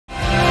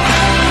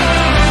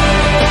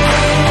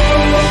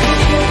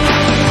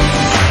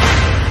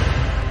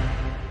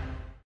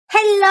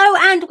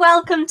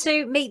Welcome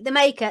to Meet the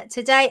Maker.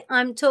 Today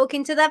I'm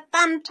talking to the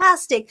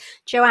fantastic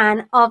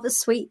Joanne of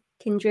Sweet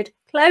Kindred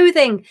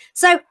Clothing.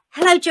 So,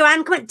 hello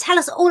Joanne, come on, tell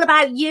us all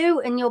about you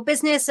and your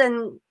business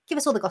and give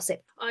us all the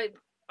gossip.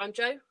 I'm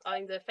Jo.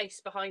 I'm the face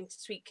behind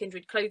Sweet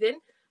Kindred Clothing.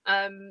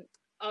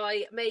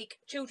 I make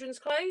children's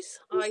clothes.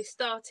 I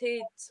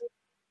started,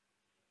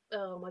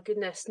 oh my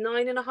goodness,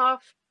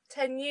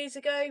 10 years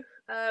ago,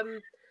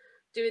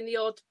 doing the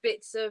odd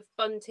bits of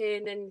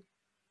bunting, and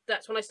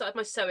that's when I started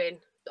my sewing.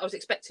 I was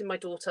expecting my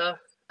daughter,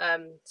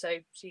 so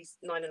she's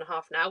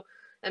 9.5 now,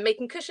 and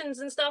making cushions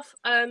and stuff.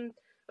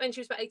 When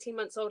she was about 18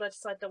 months old, I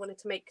decided I wanted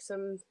to make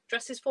some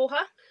dresses for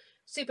her.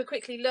 Super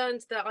quickly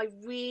learned that I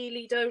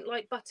really don't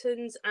like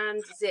buttons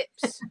and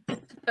zips.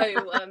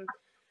 So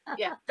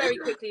yeah, very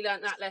quickly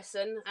learned that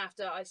lesson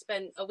after I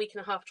spent a week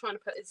and a half trying to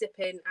put a zip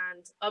in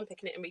and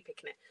unpicking it and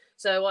repicking it.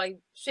 So I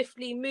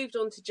swiftly moved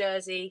on to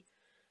jersey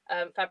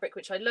fabric,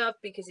 which I love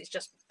because it's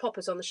just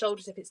poppers on the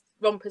shoulders if it's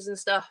rompers and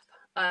stuff.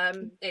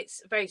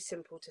 It's very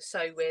simple to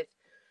sew with.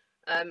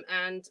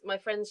 And my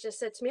friends just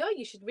said to me, oh,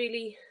 you should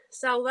really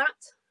sell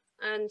that.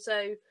 And so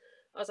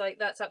I was like,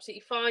 that's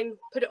absolutely fine.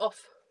 Put it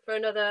off for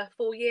another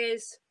 4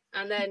 years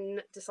and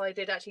then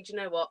decided, actually, do you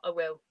know what? I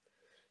will.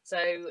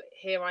 So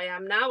here I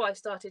am now. I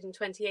started in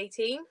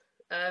 2018.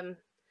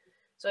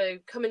 So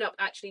coming up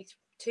actually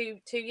two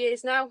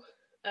years now,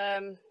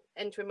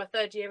 entering my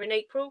 3rd year in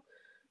April.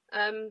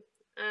 And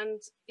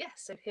yeah,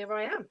 so here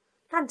I am.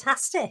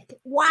 Fantastic.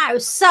 Wow.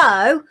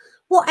 So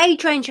what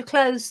age range of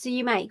clothes do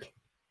you make?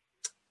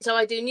 So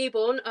I do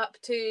newborn up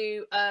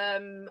to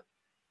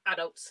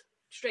adults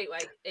straight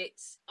away.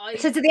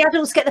 So do the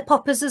adults get the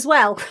poppers as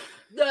well?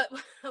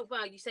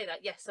 Wow, you say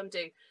that. Yes, some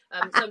do.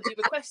 Some do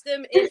request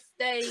them if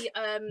they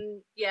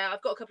yeah,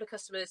 I've got a couple of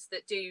customers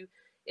that do.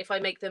 If I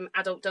make them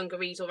adult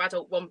dungarees or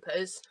adult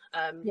rompers,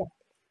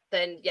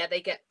 then yeah,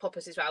 they get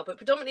poppers as well. But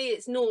predominantly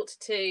it's 0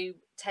 to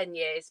 10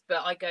 years,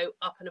 but I go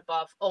up and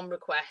above on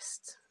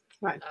request.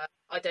 Right.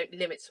 I don't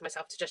limit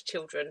myself to just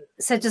children.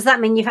 So does that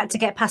mean you've had to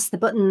get past the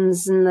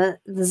buttons and the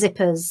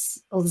zippers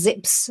or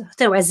zips? I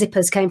don't know where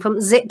zippers came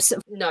from. Zips?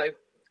 No,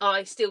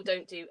 I still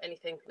don't do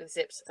anything with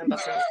zips and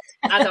buttons.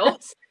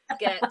 Adults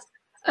get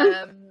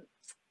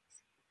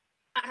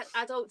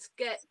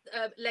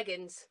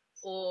leggings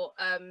or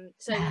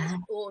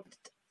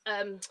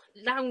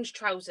lounge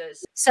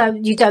trousers. So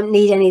you don't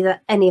need any of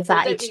that.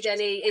 I don't need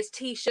any. It's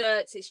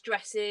t-shirts, it's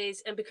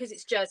dresses, and because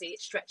it's jersey,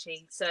 it's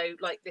stretchy. So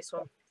like this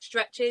one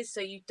stretches,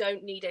 so you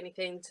don't need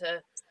anything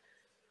to.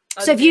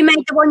 So have you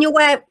made the one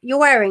you're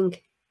wearing?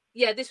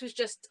 Yeah, this was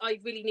just, I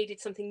really needed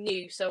something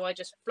new, so I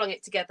just flung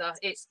it together.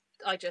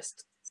 I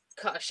just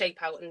cut a shape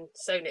out and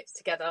sewn it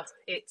together.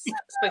 It's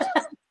supposed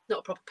to be not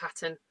a proper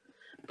pattern,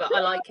 but I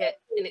like it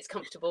and it's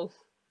comfortable.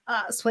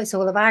 That's what it's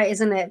all about,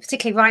 isn't it?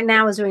 Particularly right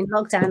now as we're in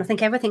lockdown, I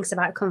think everything's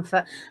about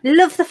comfort.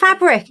 Love the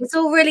fabric. It's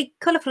all really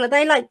colourful. Are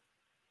they like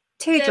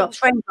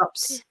teardrops,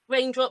 raindrops?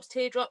 Raindrops,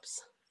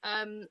 teardrops,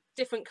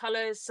 different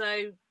colours.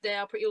 So they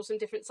are pretty awesome,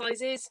 different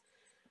sizes.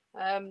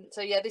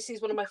 So yeah, this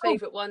is one of my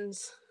favourite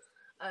ones.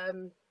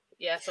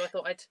 Yeah, so I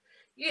thought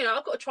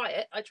I've got to try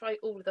it. I try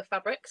all of the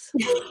fabrics,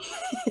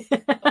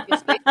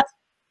 obviously.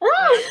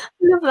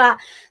 Love that.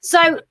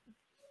 So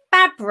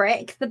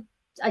fabric,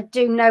 I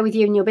do know with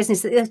you and your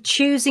business that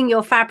choosing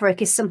your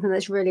fabric is something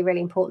that's really,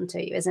 really important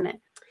to you, isn't it?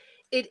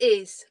 It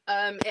is.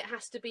 It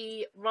has to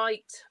be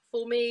right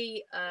for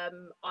me.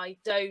 I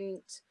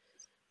don't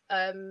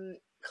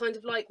kind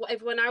of like what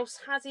everyone else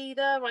has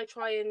either. I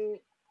try and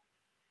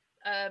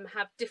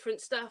have different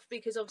stuff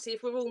because obviously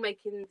if we're all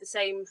making the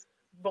same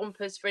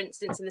rompers, for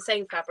instance, in the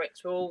same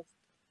fabrics, we're all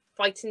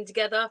fighting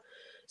together.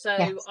 So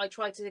yes. I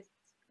try to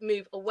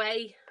move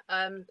away.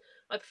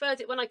 I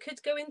preferred it when I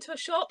could go into a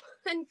shop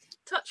and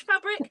touch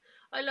fabric.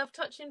 I love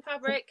touching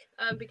fabric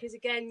because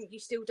again, you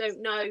still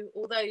don't know,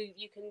 although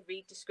you can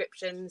read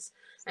descriptions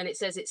and it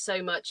says it's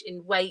so much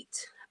in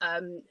weight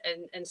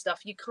and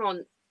stuff, you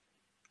can't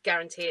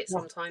guarantee it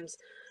sometimes.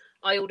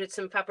 I ordered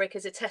some fabric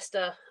as a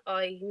tester.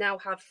 I now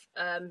have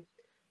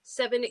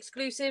 7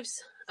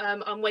 exclusives.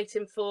 I'm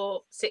waiting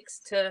for 6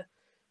 to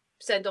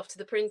send off to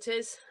the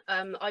printers.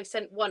 I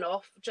sent 1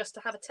 off just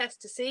to have a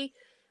test to see.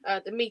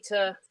 The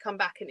meter come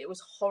back and it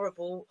was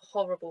horrible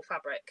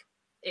fabric.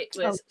 It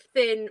was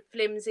thin,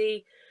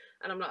 flimsy,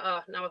 and I'm like,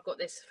 oh, now I've got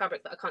this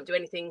fabric that I can't do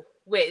anything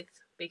with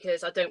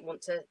because I don't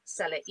want to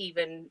sell it,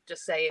 even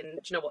just saying,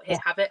 do you know what, here,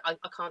 have it. I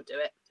can't do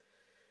it.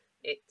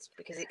 It's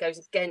because it goes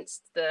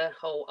against the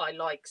whole I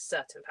like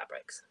certain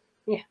fabrics.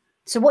 Yeah.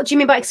 So what do you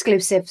mean by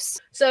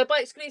exclusives? So by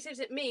exclusives,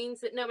 it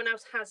means that no one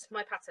else has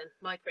my pattern,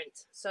 my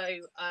print. So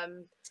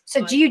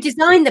do you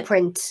design the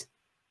print?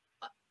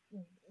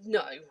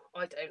 No,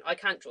 I don't. I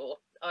can't draw.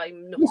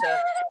 I'm not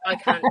I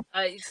can't.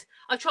 I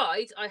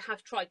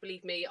have tried,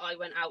 believe me. I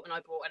went out and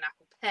I bought an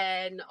Apple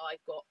pen.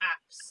 I've got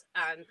apps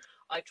and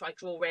I tried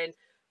drawing,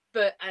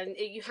 and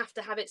you have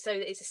to have it so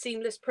that it's a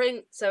seamless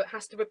print. So it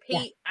has to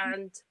repeat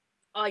and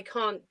I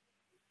can't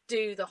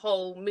do the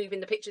whole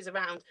moving the pictures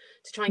around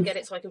to try and get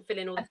it so I can fill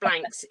in all the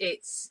blanks.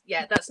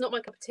 That's not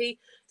my cup of tea.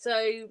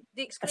 So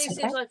the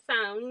exclusives I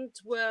found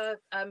were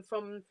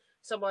from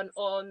someone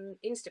on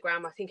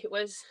Instagram, I think it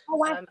was. Oh,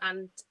 wow.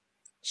 And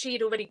she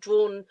had already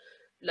drawn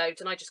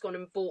loads, and I just gone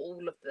and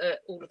bought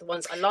all of the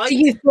ones I liked. So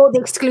you've bought the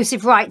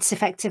exclusive rights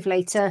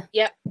effectively to.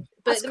 Yeah, but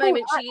That's at the cool.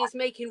 moment she is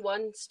making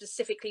one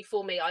specifically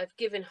for me. I've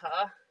given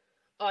her,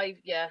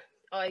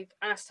 I've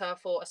asked her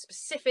for a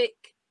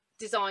specific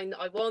design that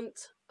I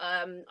want.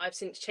 I've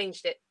since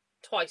changed it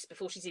twice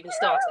before she's even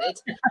started,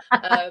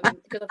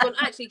 because I've gone,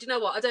 actually, do you know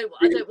what, I don't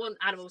want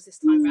animals this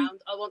time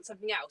round, I want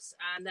something else.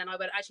 And then I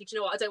went, actually, do you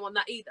know what, I don't want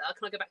that either,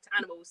 can I go back to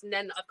animals? And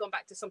then I've gone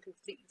back to something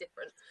completely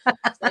different.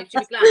 So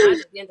she'll be glad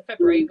at the end of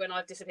February when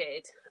I've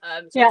disappeared. So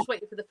I'm just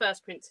waiting for the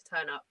first print to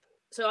turn up.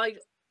 So I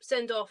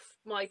send off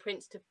my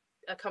prints to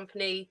a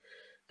company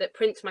that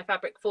prints my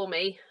fabric for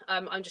me.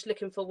 I'm just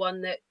looking for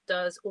one that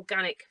does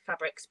organic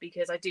fabrics,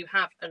 because I do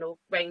have a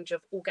range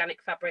of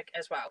organic fabric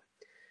as well.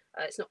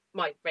 It's not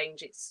my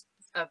range, it's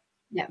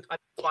I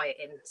buy it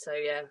in. So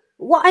yeah,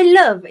 what I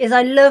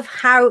love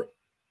how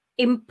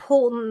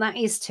important that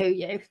is to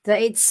you,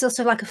 that it's sort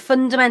of like a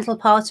fundamental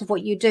part of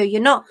what you do.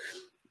 You're not,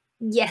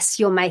 yes,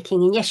 you're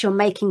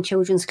making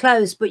children's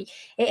clothes, but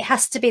it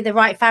has to be the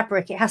right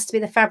fabric. It has to be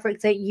the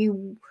fabric that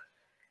you,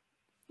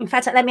 in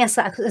fact, let me ask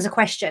that as a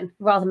question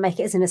rather than make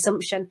it as an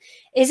assumption.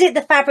 Is it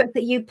the fabric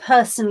that you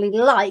personally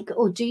like,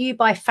 or do you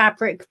buy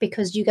fabric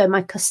because you go,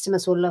 my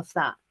customers will love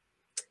that?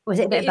 Or is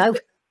it a bit of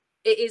both?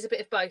 It is a bit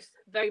of both,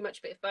 very much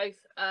a bit of both.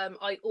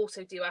 I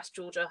also do ask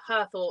Georgia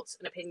her thoughts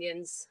and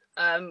opinions.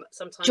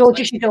 Sometimes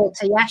Georgia's your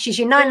daughter, yeah? She's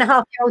your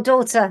 9.5-year-old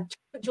daughter.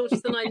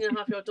 Georgia's the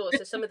 9.5-year-old daughter,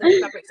 so some of the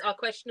fabrics are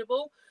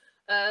questionable.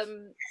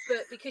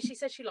 But because she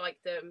says she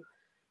liked them,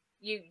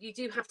 you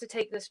do have to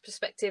take this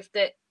perspective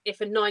that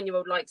if a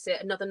 9-year-old likes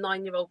it, another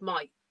 9-year-old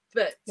might.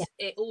 But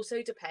it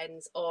also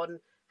depends on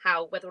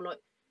whether or not,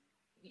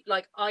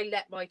 like, I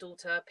let my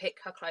daughter pick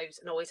her clothes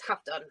and always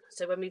have done.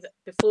 So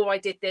before I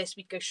did this,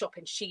 we'd go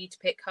shopping, she'd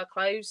pick her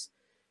clothes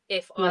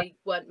if I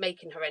weren't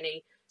making her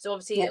any. So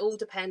obviously it all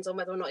depends on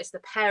whether or not it's the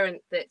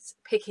parent that's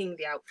picking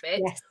the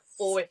outfit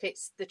or if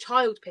it's the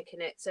child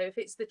picking it. So if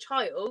it's the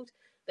child,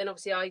 then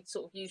obviously I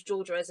sort of use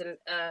Georgia as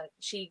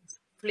she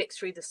flicks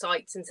through the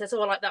sites and says,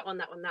 oh, I like that one,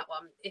 that one, that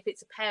one. If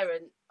it's a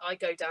parent, I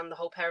go down the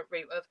whole parent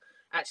route of,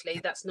 actually,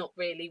 that's not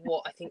really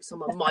what I think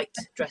someone might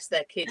dress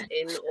their kid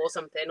in or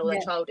something, or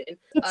their child in.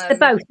 It's for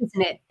both,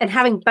 isn't it? And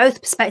having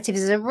both perspectives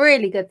is a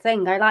really good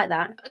thing. I like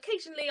that.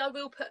 Occasionally I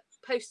will put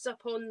posts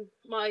up on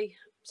my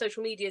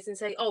social medias and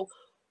say, oh,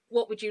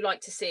 what would you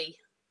like to see?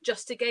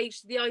 Just to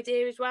gauge the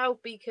idea as well,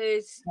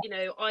 because, you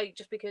know,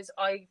 because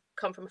I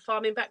come from a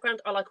farming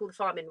background, I like all the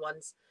farming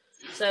ones.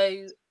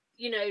 So,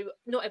 you know,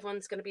 not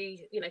everyone's going to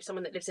be, you know,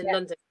 someone that lives in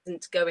London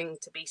isn't going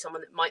to be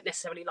someone that might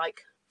necessarily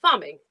like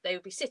farming. They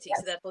would be city,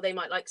 so therefore they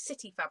might like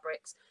city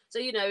fabrics. So,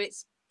 you know,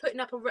 it's putting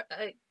up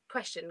a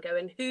question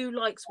going, who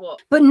likes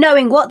what? But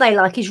knowing what they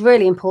like is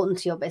really important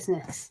to your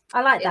business.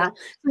 I like that.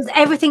 Is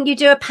everything you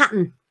do a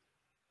pattern?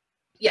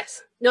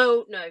 Yes.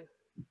 No.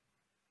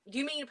 Do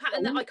you mean a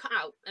pattern that I cut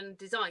out and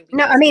designed?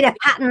 No, I mean a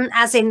pattern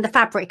as in the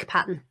fabric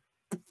pattern.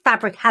 The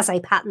fabric has a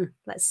pattern.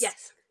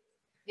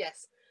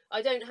 Yes.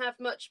 I don't have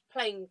much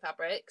plain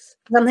fabrics.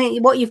 I'm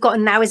thinking what you've got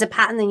now is a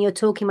pattern, and you're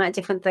talking about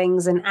different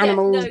things and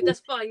animals. No, that's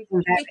fine.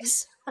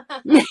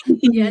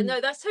 Yeah, no,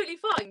 that's totally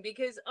fine,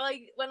 because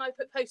when I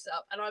put posts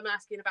up and I'm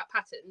asking about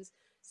patterns,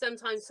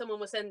 sometimes someone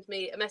will send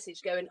me a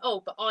message going,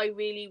 oh, but I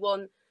really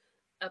want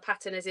a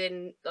pattern, as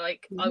in,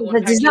 like, I want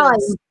a design.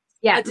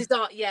 A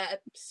design,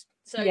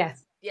 So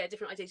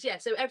different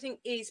ideas. So everything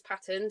is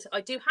patterned. I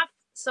do have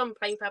some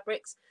plain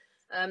fabrics.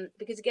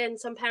 Because again,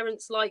 some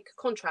parents like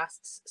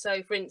contrasts.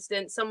 So for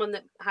instance, someone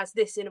that has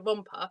this in a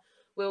romper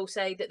will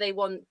say that they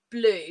want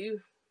blue,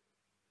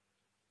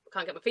 I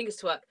can't get my fingers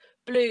to work,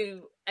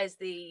 blue as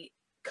the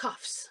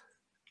cuffs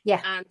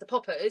and the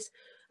poppers,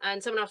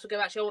 and someone else will go,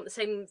 actually, I want the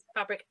same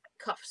fabric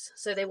cuffs,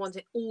 so they want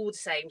it all the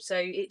same. So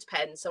it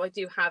depends. So I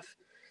do have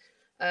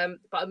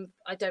but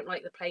I don't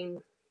like the plain.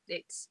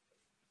 It's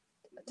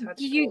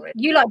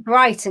you like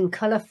bright and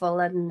colourful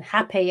and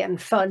happy and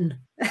fun.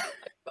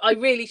 I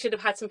really should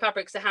have had some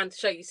fabrics to hand to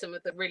show you some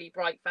of the really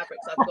bright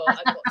fabrics I've got.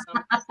 I've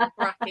got some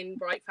cracking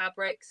bright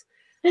fabrics.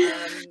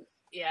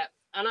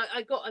 And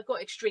I've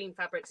got extreme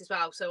fabrics as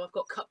well. So I've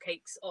got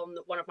cupcakes on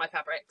one of my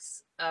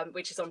fabrics,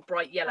 which is on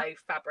bright yellow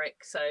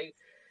fabric. So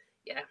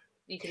yeah,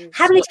 you can.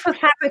 How many different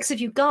fabrics have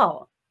you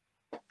got?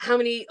 How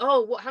many?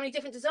 Oh, how many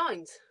different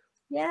designs?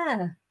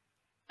 Yeah.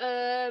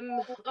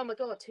 Oh my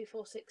god, 2,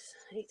 4, 6,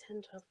 8,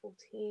 10, 12,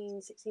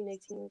 14, 16,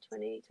 18,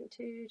 20,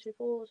 22,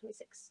 24,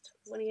 26,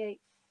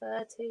 28,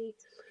 30.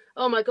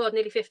 Oh my god,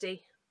 nearly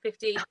 50,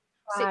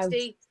 wow.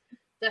 60.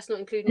 That's not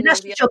including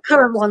that's your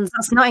current ones.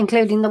 That's not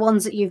including the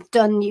ones that you've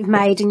done, you've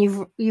made, and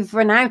you've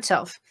run out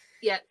of.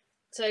 Yeah.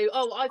 So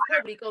I've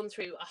probably gone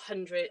through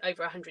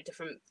over 100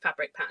 different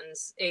fabric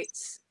patterns.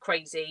 It's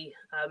crazy,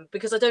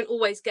 because I don't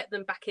always get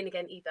them back in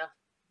again either.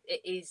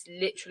 It is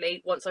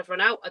literally, once I've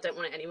run out, I don't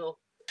want it anymore.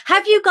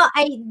 Have you got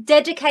a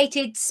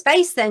dedicated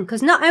space then?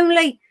 Because not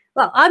only,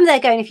 well, I'm there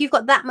going, if you've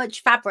got that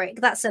much fabric,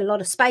 that's a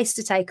lot of space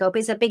to take up.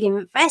 It's a big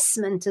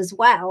investment as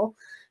well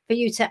for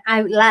you to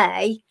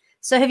outlay.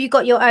 So have you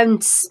got your own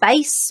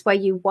space where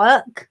you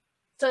work?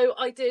 So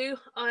I do.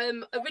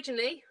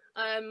 Originally,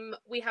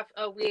 we have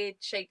a weird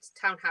shaped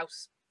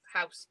townhouse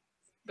house,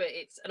 but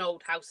it's an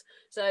old house.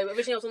 So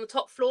originally I was on the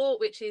top floor,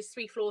 which is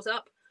 3 floors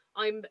up.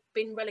 I'm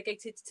been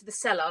relegated to the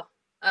cellar,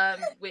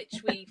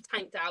 which we've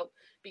tanked out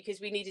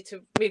because we needed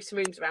to move some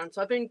rooms around.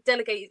 So I've been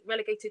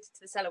relegated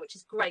to the cellar, which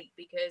is great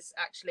because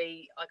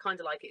actually I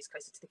kind of like it. It's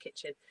closer to the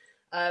kitchen.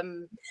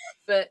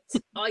 But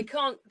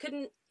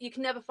you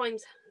can never find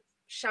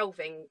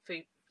shelving for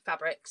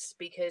fabrics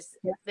because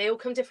they all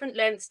come different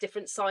lengths,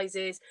 different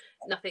sizes,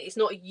 nothing, it's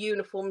not a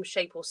uniform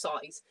shape or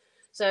size.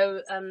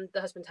 So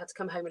the husband had to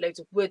come home with loads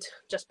of wood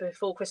just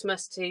before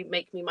Christmas to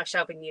make me my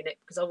shelving unit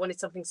because I wanted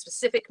something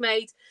specific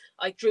made.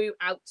 I drew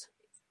out,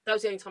 that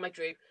was the only time I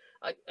drew.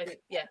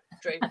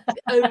 Drew. The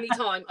only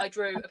time I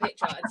drew a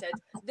picture and said,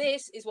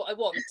 this is what I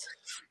want.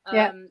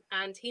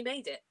 And he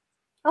made it.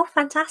 Oh,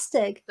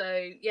 fantastic.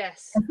 So,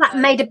 yes. Has that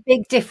made a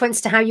big difference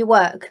to how you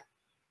work?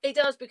 It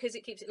does because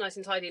it keeps it nice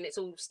and tidy and it's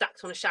all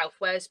stacked on a shelf.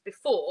 Whereas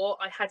before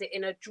I had it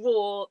in a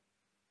drawer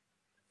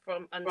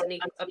from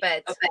underneath a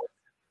bed.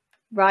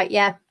 Right,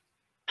 yeah.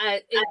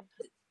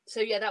 So,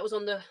 yeah, that was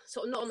on the,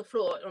 sort of not on the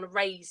floor, on a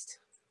raised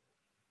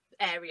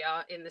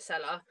area in the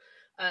cellar.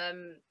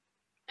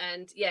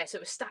 And yeah, so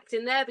it was stacked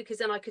in there because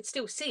then I could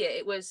still see it.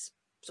 It was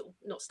sort of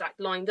not stacked,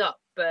 lined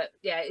up, but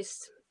yeah,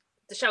 it's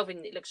the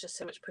shelving. It looks just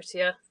so much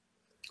prettier.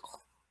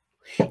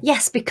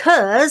 Yes,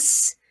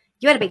 because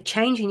you had a big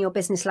change in your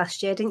business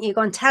last year, didn't you?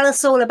 Go and tell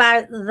us all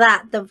about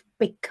that, the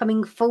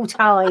becoming full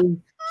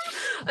time.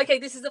 Okay,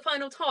 this is the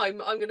final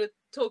time I'm going to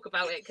talk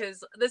about it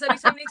because there's only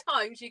so many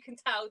times you can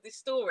tell this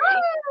story.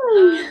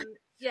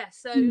 Yeah,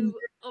 so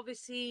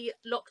obviously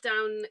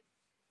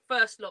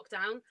first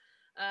lockdown.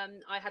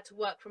 I had to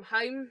work from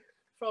home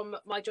from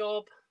my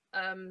job.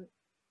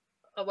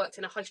 I worked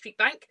in a high street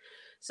bank,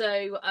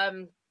 so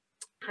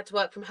had to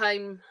work from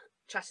home,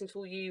 chatting to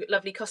all you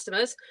lovely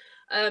customers.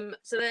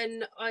 So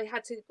then I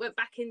went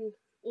back in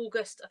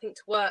August, I think,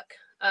 to work,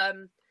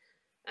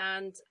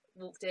 and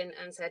walked in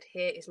and said,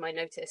 here is my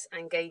notice,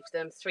 and gave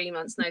them 3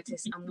 months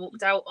notice and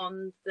walked out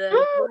on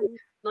the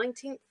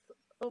 19th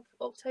of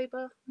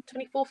October,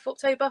 24th of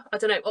October, I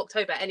don't know,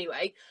 October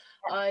anyway.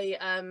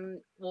 I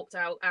walked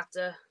out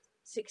after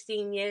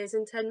 16 years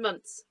and 10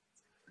 months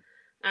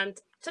and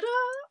ta-da,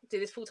 do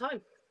this full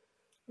time.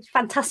 It's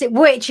fantastic,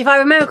 which, if I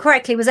remember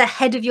correctly, was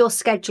ahead of your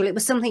schedule. It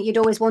was something you'd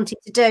always wanted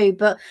to do,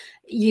 but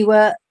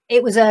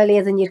it was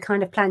earlier than you'd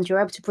kind of planned. You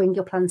were able to bring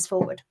your plans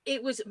forward.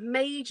 It was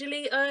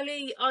majorly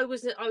early. I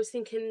was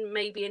thinking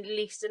maybe at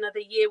least another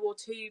year or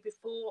two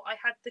before I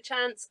had the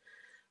chance.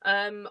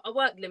 I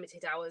worked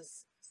limited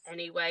hours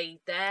anyway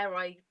there.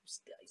 I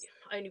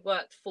only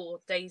worked 4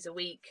 days a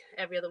week,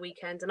 every other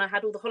weekend, and I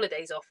had all the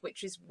holidays off,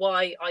 which is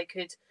why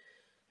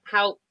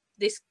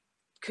this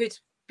could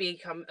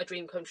become a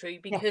dream come true,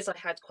 because I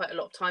had quite a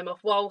lot of time off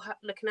while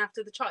looking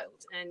after the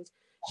child, and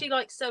she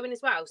likes sewing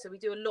as well, so we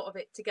do a lot of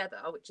it together,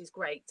 which is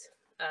great.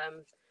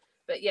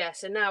 But yeah,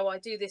 so now I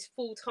do this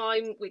full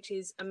time, which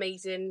is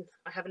amazing.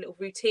 I have a little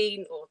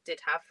routine, or did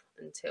have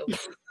until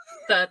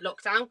third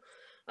lockdown.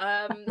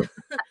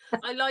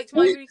 I liked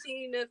my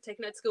routine of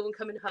taking her to school and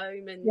coming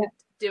home and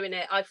doing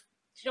it.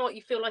 Do you know what?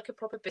 You feel like a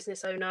proper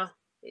business owner.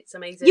 It's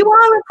amazing. You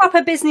are a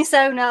proper business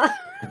owner.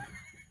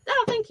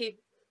 Oh, thank you.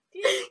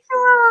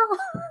 Oh,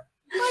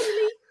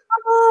 finally.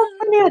 Oh,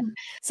 brilliant.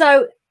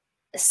 So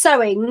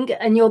sewing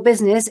and your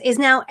business is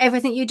now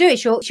everything you do.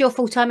 It's your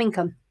full-time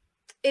income.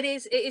 It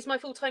is my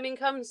full-time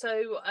income.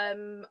 So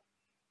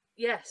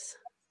yes,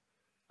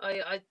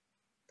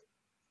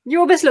 You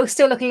almost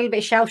still look a little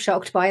bit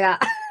shell-shocked by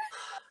that.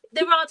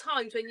 There are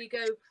times when you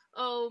go,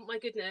 oh my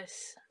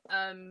goodness,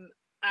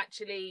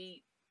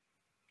 actually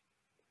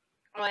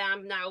I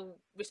am now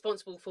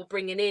responsible for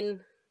bringing in,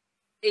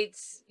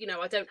 it's,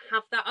 I don't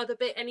have that other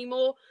bit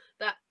anymore,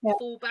 that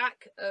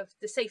fallback of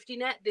the safety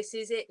net. This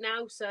is it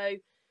now. So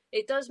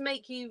it does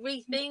make you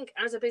rethink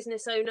as a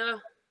business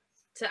owner,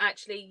 to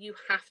actually, you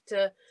have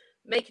to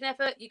make an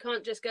effort. You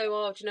can't just go,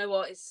 oh, do you know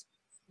what, it's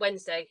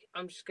Wednesday,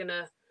 I'm just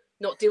gonna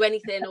not do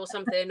anything, or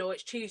something, or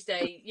it's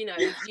Tuesday,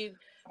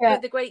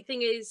 But the great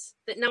thing is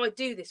that now I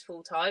do this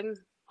full time,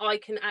 I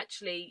can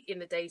actually, in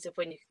the days of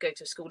when you could go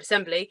to a school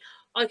assembly,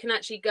 I can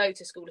actually go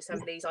to school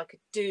assemblies. I could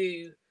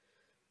do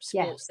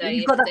sports day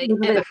if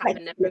they ever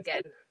happen ever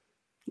again.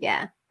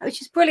 Yeah,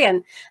 which is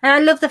brilliant. And I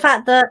love the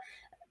fact that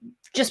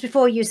just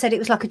before you said it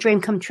was like a dream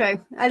come true.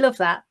 I love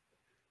that.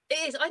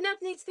 It is. I never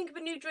need to think of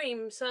a new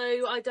dream, so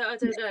I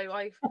don't know.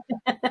 I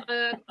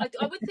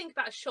would think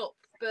about a shop,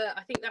 but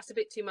I think that's a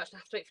bit too much. I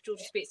have to wait for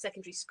Georgia to be at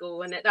secondary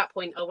school, and at that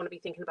point, I want to be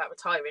thinking about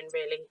retiring,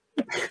 really.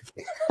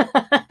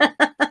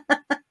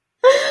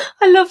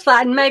 I love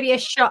that. And maybe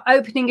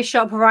opening a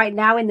shop right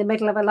now in the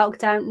middle of a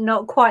lockdown,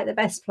 not quite the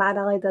best plan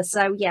either.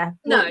 So yeah,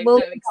 we'll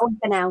go on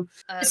for now.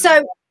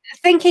 So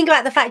thinking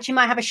about the fact you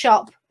might have a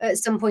shop at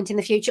some point in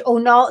the future, or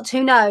not,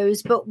 who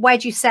knows, but where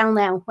do you sell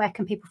now? Where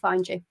can people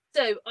find you?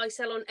 So I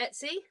sell on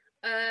Etsy,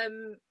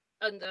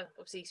 under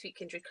obviously Sweet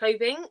Kindred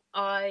Clothing.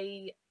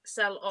 I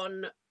sell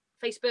on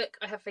Facebook.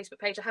 I have a Facebook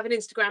page. I have an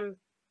Instagram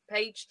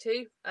page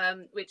too,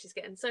 which is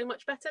getting so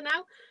much better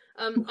now.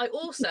 I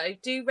also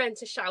do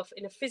rent a shelf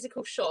in a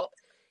physical shop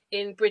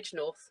in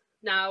Bridgnorth.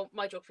 Now,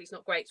 my geography is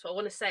not great, so I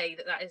want to say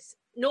that that is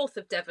north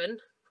of Devon,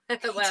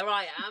 where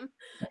I am,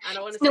 and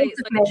I want to say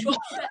it's like a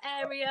Shropshire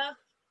area.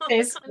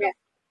 I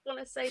want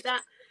to say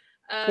that.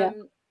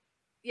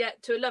 Yeah,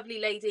 to a lovely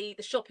lady.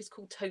 The shop is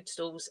called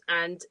Toadstools,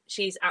 and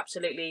she's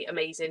absolutely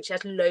amazing. She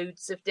has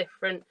loads of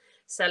different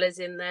sellers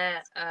in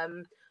there.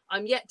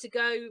 I'm yet to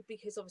go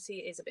because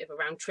obviously it is a bit of a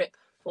round trip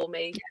for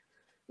me.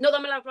 Not that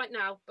I'm allowed right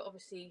now, but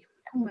obviously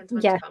when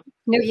time's come.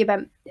 No, you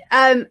meant.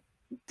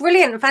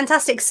 Brilliant,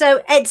 fantastic.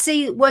 So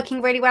Etsy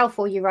working really well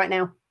for you right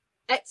now?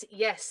 Etsy,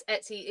 yes,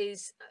 Etsy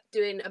is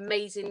doing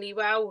amazingly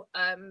well.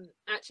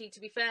 Actually, to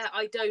be fair,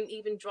 I don't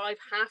even drive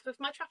half of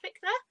my traffic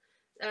there.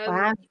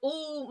 Wow.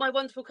 All my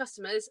wonderful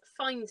customers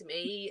find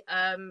me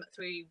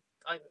through,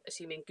 I'm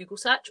assuming, Google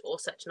search or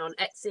searching on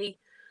Etsy.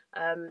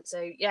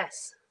 So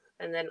yes,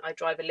 and then I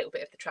drive a little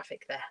bit of the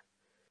traffic there.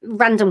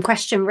 Random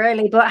question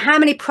really, but how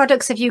many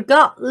products have you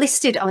got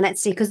listed on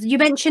Etsy? Because you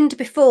mentioned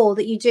before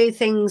that you do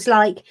things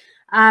like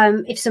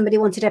if somebody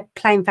wanted a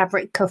plain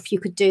fabric cuff, you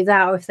could do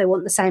that, or if they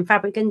want the same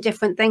fabric and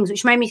different things,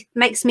 which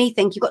makes me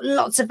think you've got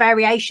lots of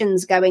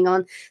variations going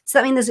on. Does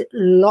that mean there's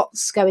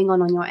lots going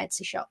on your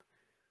Etsy shop?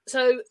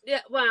 So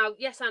yeah, wow,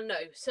 yes and no.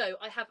 So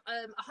I have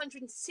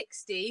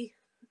 160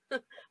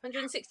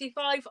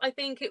 165, I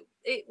think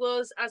it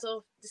was, as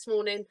of this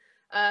morning,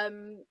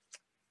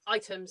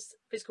 items,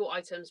 physical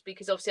items,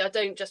 because obviously I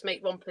don't just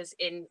make rompers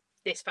in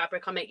this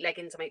fabric. I make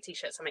leggings, I make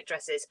t-shirts, I make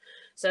dresses.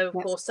 So of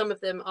course some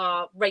of them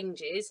are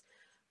ranges.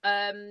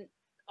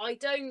 I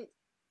don't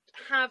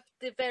have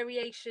the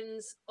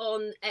variations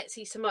on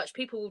Etsy so much.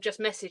 People will just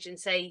message and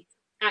say,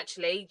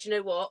 actually, do you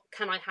know what,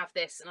 can I have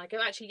this? And I go,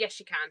 actually, yes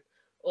you can,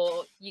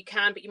 or you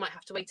can, but you might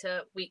have to wait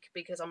a week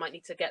because I might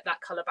need to get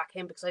that color back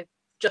in because I've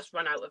just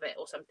run out of it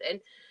or something.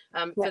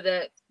 For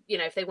the, you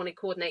know, if they wanted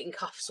coordinating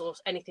cuffs or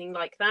anything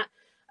like that.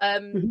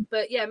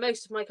 But yeah,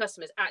 most of my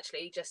customers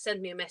actually just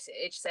send me a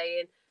message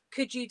saying,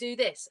 could you do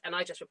this? And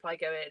I just reply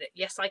going,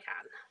 yes I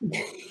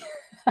can.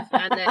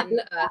 And then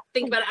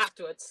think about it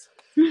afterwards.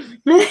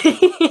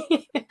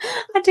 I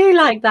do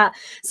like that.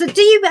 So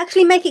do you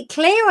actually make it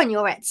clear on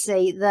your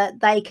Etsy that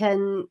they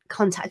can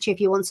contact you if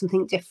you want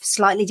something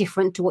slightly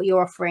different to what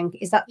you're offering?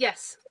 Is that?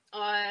 Yes.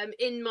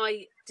 In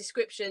my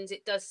descriptions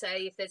it does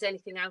say if there's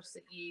anything else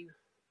that you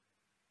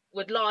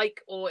would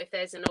like, or if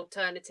there's an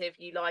alternative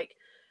you like,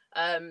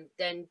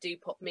 then do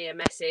pop me a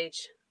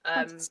message.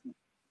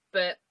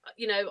 But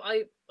you know,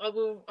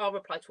 I'll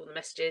reply to all the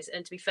messages,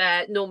 and to be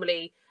fair,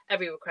 normally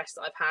every request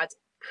that I've had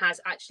has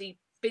actually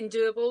been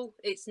doable.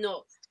 It's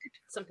not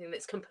something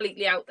that's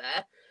completely out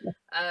there.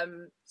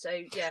 So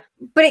yeah,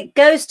 but it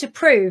goes to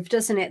prove,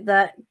 doesn't it,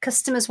 that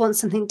customers want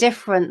something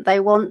different. They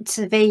want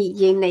to be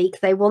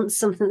unique. They want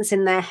something that's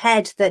in their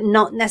head, that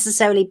not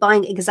necessarily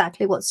buying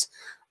exactly what's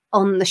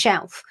on the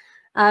shelf.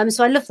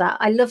 So I love that.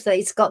 I love that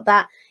it's got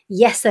that,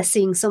 yes, they're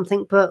seeing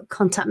something, but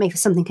contact me for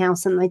something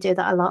else, and they do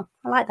that a lot.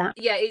 I like that.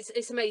 Yeah,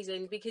 it's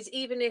amazing, because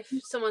even if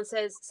someone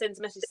sends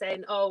a message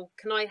saying, oh,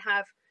 can I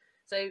have,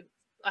 so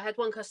I had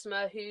one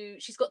customer who,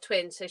 she's got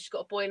twins, so she's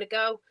got a boy and a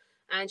girl,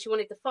 and she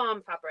wanted the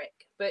farm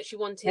fabric, but she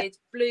wanted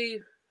blue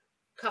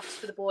cuffs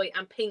for the boy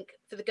and pink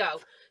for the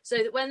girl, so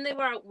that when they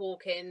were out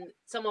walking,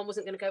 someone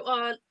wasn't going to go,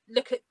 oh,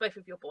 look at both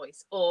of your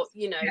boys, or,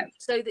 you know,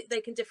 so that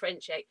they can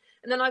differentiate.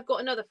 And then I've got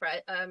another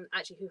friend,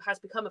 actually, who has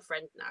become a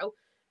friend now,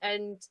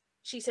 and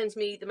she sends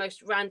me the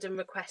most random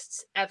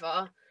requests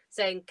ever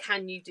saying,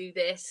 can you do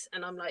this?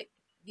 And I'm like,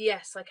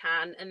 yes, I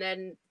can. And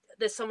then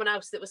there's someone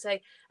else that will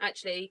say,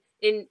 actually,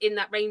 in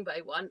that rainbow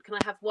one, can I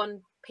have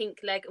one pink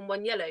leg and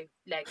one yellow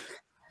leg?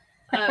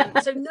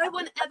 So no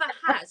one ever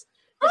has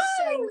the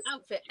same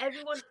outfit.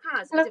 Everyone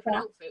has a different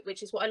outfit,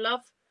 which is what I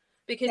love,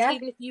 because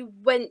even if you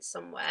went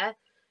somewhere,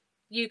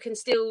 you can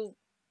still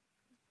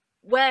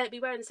be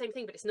wearing the same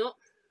thing, but it's not.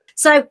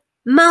 So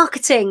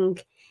marketing,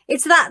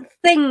 it's that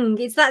thing,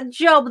 it's that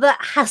job that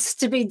has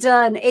to be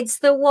done. It's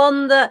the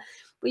one that,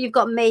 well, you've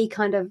got me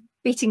kind of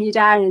beating you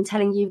down and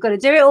telling you you've got to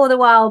do it all the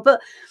while.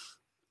 But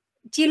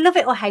do you love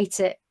it or hate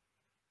it?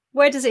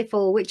 Where does it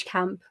fall? Which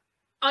camp?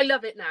 I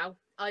love it now.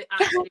 I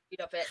absolutely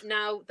love it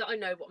now that I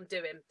know what I'm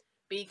doing,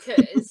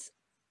 because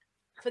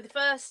for the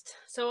first,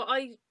 so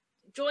I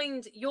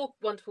joined your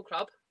wonderful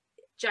club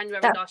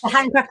January last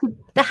year.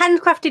 The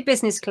Handcrafted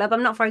Business Club.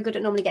 I'm not very good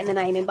at normally getting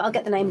the name in, but I'll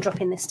get the name drop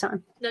in this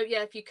time. No,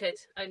 yeah, if you could,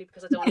 only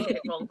because I don't want to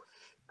get it wrong.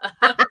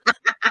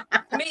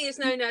 For me, it's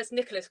known as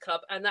Nicola's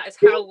Club, and that is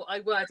how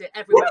I word it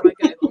everywhere I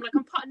go. I'm like,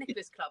 I'm part of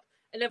Nicola's Club,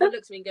 and everyone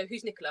looks at me and go,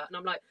 who's Nicola? And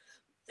I'm like,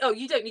 oh,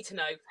 you don't need to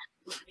know.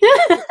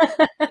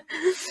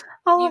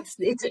 Oh, it's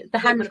the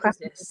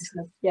Handcrafted.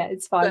 Yeah,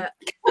 it's fine.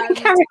 But,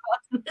 carry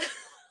on.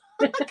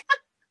 I'm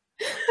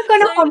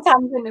going on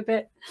tangent a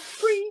bit.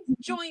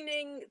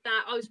 Pre-joining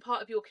that, I was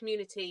part of your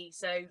community,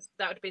 so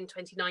that would have been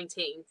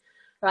 2019.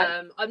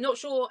 Right. I'm not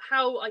sure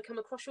how I come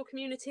across your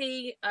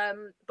community,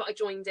 but I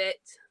joined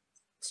it,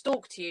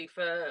 stalked you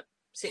for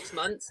 6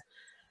 months,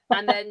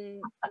 and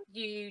then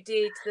you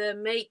did the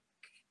Make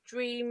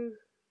Dream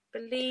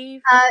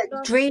believe.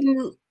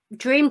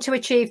 Dream to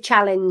Achieve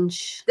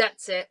Challenge.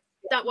 That's it.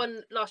 That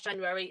one last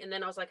January, and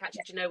then I was like,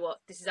 actually, do you know what?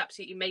 This is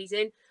absolutely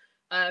amazing.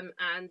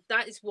 And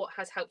that is what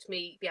has helped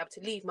me be able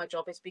to leave my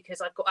job, is because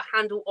I've got a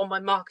handle on my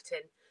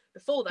marketing.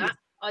 Before that,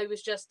 I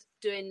was just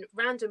doing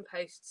random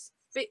posts,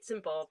 bits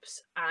and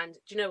bobs. And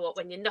do you know what?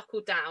 When you're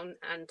knuckled down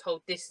and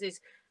told this is,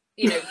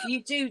 you know, if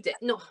you do this,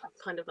 not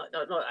kind of like,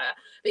 not like that,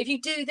 but if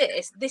you do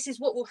this, this is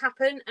what will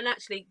happen. And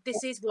actually,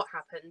 this is what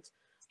happened.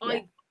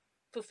 I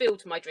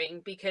fulfilled my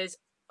dream because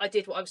I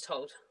did what I was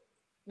told.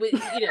 You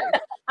know,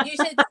 you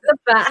said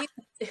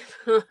it's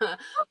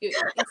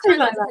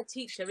kind of like a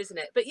teacher, isn't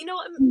it? But you know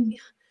what?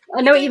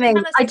 I know what you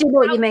mean. I do know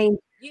what you mean.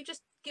 You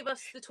just give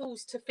us the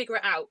tools to figure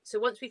it out. So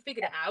once we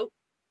figured it out,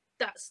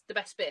 that's the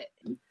best bit.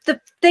 The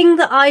thing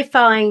that I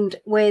find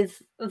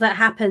that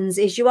happens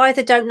is you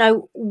either don't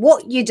know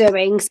what you're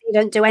doing, so you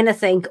don't do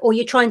anything, or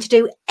you're trying to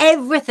do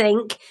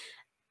everything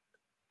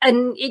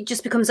and it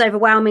just becomes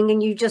overwhelming,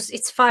 and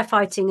it's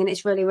firefighting, and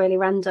it's really, really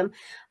random.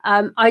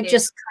 I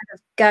just kind of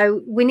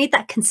go, we need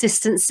that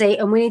consistency,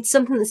 and we need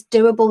something that's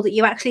doable, that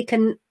you actually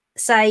can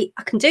say,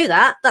 I can do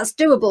that. That's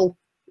doable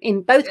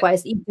in both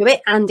ways. You do it,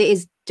 and it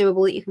is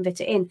doable that you can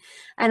fit it in.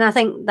 And I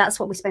think that's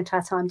what we spent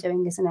our time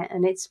doing, isn't it?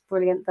 And it's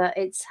brilliant that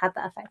it's had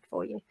that effect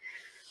for you.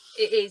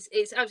 It is.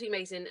 It's absolutely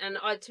amazing. And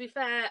to be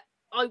fair,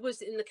 I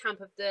was in the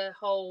camp of the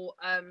whole,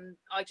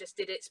 I just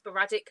did it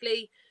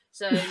sporadically.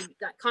 So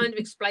that kind of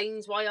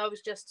explains why I was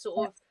just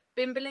sort of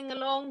bimbling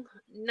along.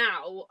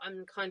 Now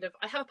I'm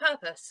I have a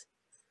purpose.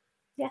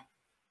 Yeah.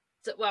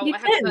 So, well, I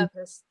had a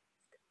purpose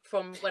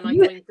from when I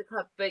joined the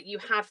club, but you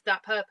have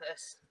that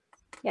purpose.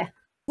 Yeah.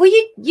 Well,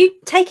 you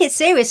take it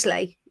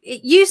seriously.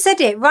 You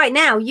said it right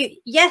now. You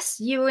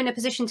were in a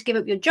position to give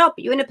up your job,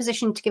 but you're in a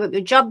position to give up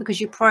your job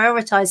because you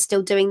prioritized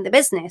still doing the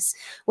business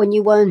when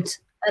you weren't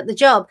at the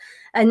job.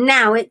 And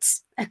now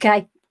it's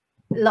okay.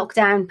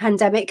 Lockdown,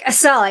 pandemic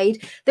aside,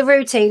 the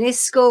routine is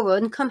school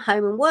run, come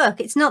home and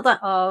work. It's not that,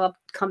 oh, I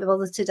can't be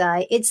bothered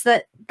today. It's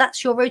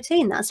that's your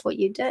routine. That's what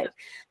you do.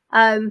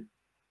 And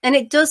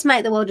it does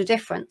make the world a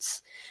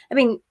difference. I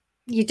mean,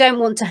 you don't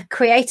want to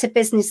create a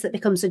business that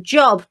becomes a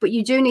job, but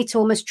you do need to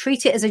almost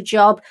treat it as a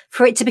job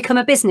for it to become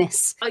a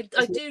business. I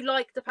do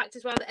like the fact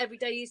as well that every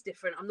day is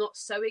different. I'm not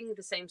sewing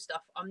the same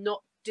stuff. I'm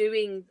not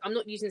using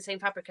the same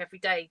fabric every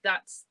day.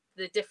 That's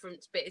the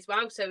difference bit as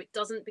well. So it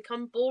doesn't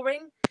become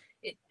boring.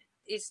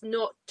 It's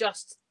not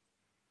just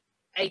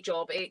a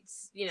job.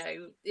 It's, you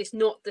know, it's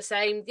not the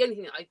same. The only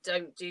thing that I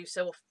don't do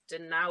so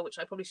often now, which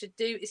I probably should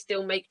do, is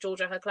still make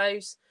Georgia her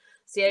clothes.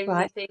 It's the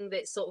only thing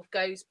that sort of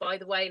goes by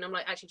the way. And I'm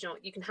like, actually, you know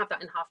what? You can have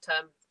that in half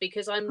term,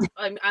 because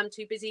I'm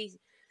too busy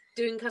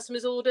doing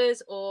customers'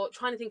 orders or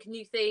trying to think of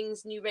new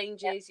things, new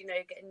ranges, you know,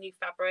 getting new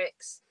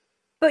fabrics.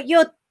 But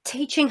you're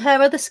teaching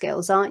her other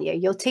skills, aren't you?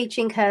 You're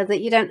teaching her that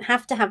you don't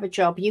have to have a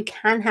job. You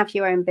can have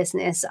your own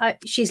business.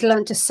 She's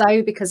learned to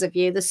sew because of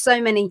you. There's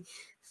so many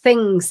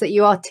things that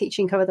you are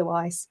teaching her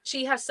otherwise.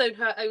 She has sewn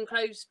her own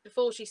clothes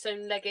before. She's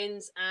sewn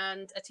leggings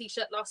and a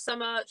t-shirt last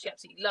summer. She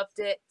absolutely loved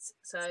it.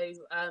 So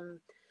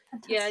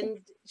yeah, and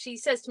she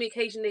says to me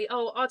occasionally,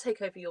 oh, I'll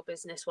take over your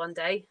business one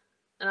day.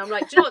 And I'm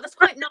like, do you know what? That's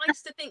quite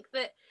nice to think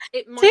that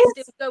it might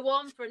still go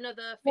on for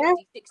another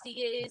 50, 60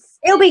 years.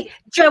 It'll be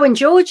Joe and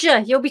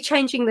Georgia. You'll be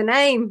changing the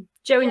name,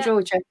 Joe and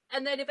Georgia.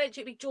 And then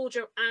eventually it'll be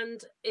Georgia.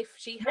 And if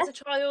she has a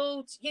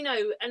child, you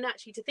know, and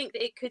actually to think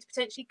that it could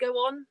potentially go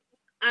on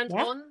and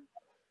on.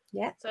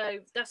 Yeah. So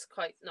that's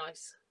quite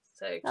nice.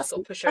 So just got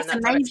to push her in that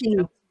amazing.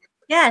 Direction.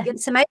 Yeah,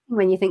 it's amazing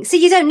when you think. So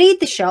you don't need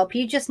the shop.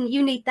 You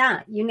need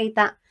that. You need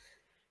that.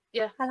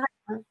 Yeah. I like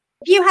that.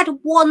 If you had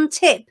one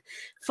tip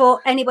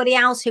for anybody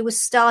else who was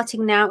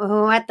starting now,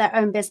 who had their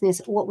own business,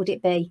 what would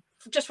it be?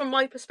 Just from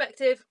my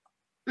perspective,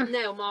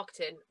 nail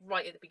marketing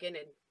right at the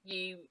beginning.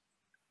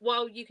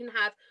 While you can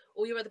have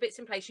all your other bits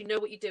in place, you know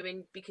what you're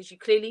doing because you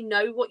clearly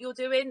know what you're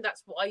doing.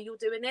 That's why you're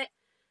doing it.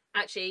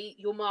 Actually,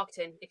 your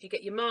marketing, if you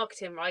get your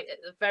marketing right at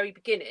the very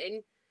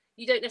beginning,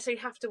 you don't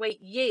necessarily have to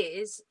wait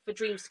years for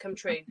dreams to come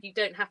true. You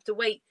don't have to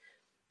wait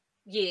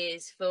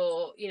years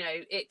for, you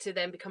know, it to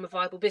then become a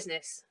viable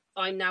business.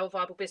 I'm now a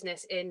viable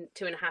business in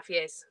 2.5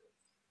 years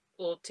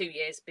or 2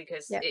 years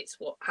because it's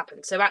what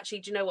happened. So actually,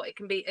 do you know what?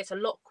 It's a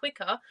lot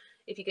quicker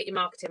if you get your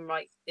marketing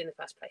right in the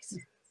first place.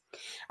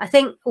 I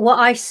think what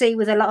I see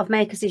with a lot of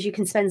makers is you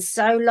can spend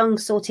so long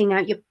sorting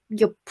out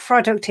your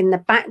product in the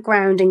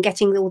background and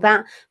getting all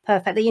that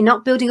perfect that you're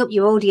not building up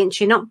your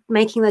audience, you're not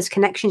making those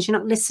connections, you're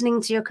not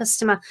listening to your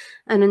customer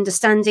and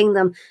understanding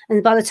them.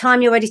 And by the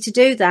time you're ready to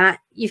do that,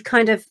 you've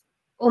kind of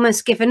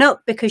almost given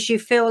up because you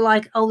feel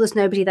like, oh, there's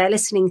nobody there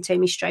listening to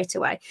me straight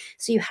away.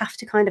 So you have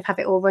to kind of have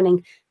it all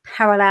running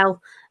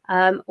parallel,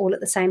 all at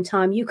the same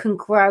time. You can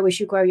grow as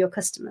you grow your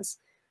customers.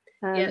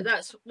 Yeah,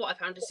 that's what I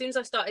found. As soon as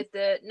I started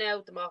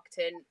nailed the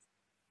marketing,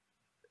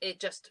 it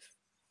just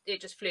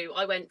flew.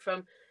 I went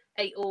from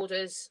 8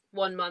 orders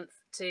 1 month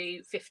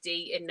to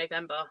 50 in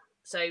November.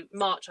 So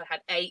March I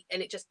had 8,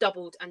 and it just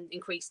doubled and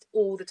increased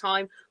all the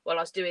time while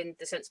I was doing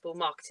the sensible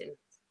marketing,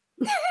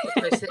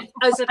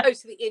 as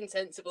opposed to the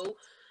insensible.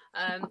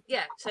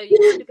 Yeah, so you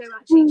kind of go,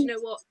 actually, do you know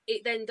what?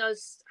 It then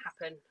does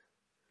happen.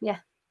 Yeah,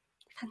 So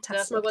fantastic.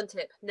 that's my one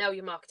tip. Nail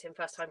your marketing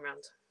first time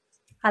round.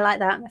 I like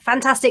that.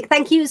 Fantastic.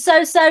 Thank you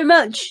so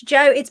much,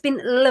 Jo. It's been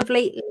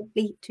lovely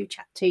to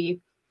chat to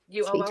you.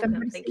 You are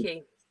welcome. Thank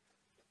you.